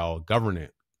style governing,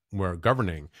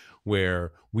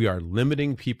 where we are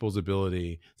limiting people's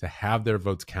ability to have their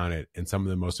votes counted in some of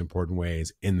the most important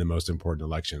ways in the most important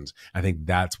elections. I think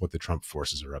that's what the Trump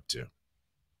forces are up to.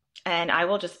 And I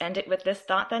will just end it with this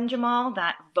thought then, Jamal,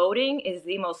 that voting is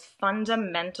the most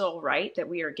fundamental right that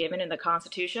we are given in the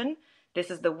Constitution.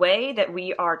 This is the way that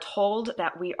we are told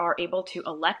that we are able to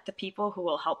elect the people who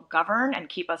will help govern and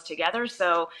keep us together.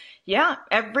 So yeah,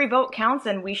 every vote counts,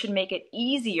 and we should make it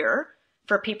easier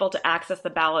for people to access the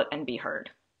ballot and be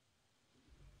heard.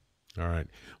 All right.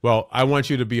 Well, I want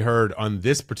you to be heard on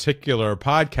this particular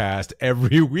podcast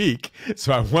every week.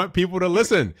 So I want people to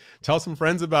listen. Tell some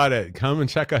friends about it. Come and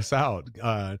check us out.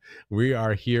 We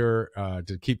are here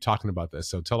to keep talking about this.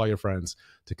 So tell all your friends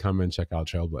to come and check out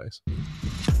Trailblaze.